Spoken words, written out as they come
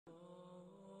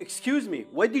Excuse me,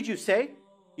 what did you say?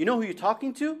 You know who you're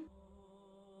talking to?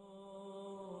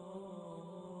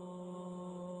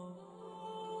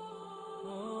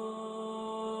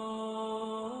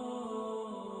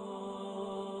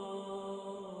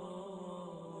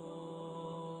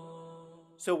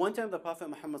 So one time the Prophet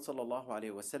Muhammad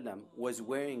was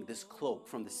wearing this cloak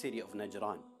from the city of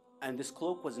Najran. And this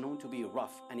cloak was known to be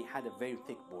rough and it had a very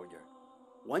thick border.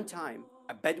 One time,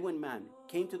 a Bedouin man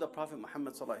came to the Prophet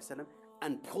Muhammad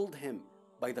and pulled him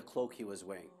by the cloak he was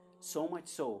wearing. So much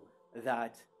so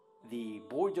that the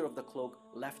border of the cloak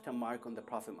left a mark on the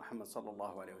Prophet Muhammad.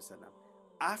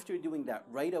 After doing that,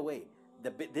 right away,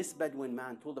 this Bedouin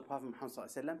man told the Prophet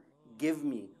Muhammad, give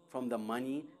me from the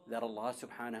money that Allah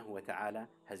subhanahu wa ta'ala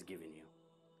has given you.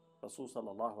 Rasul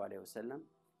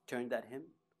turned at him,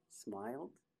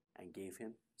 smiled, and gave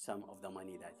him some of the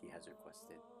money that he has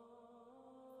requested.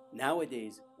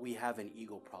 Nowadays, we have an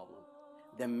ego problem.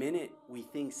 The minute we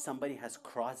think somebody has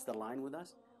crossed the line with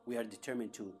us, we are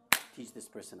determined to teach this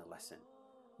person a lesson.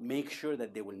 Make sure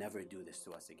that they will never do this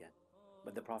to us again.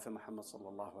 But the Prophet Muhammad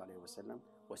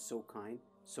was so kind,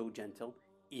 so gentle,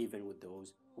 even with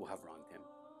those who have wronged him.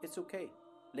 It's okay.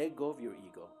 Let go of your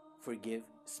ego. Forgive,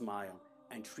 smile,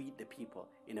 and treat the people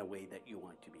in a way that you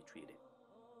want to be treated.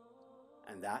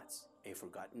 And that's a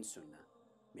Forgotten Sunnah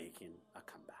making a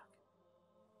comeback.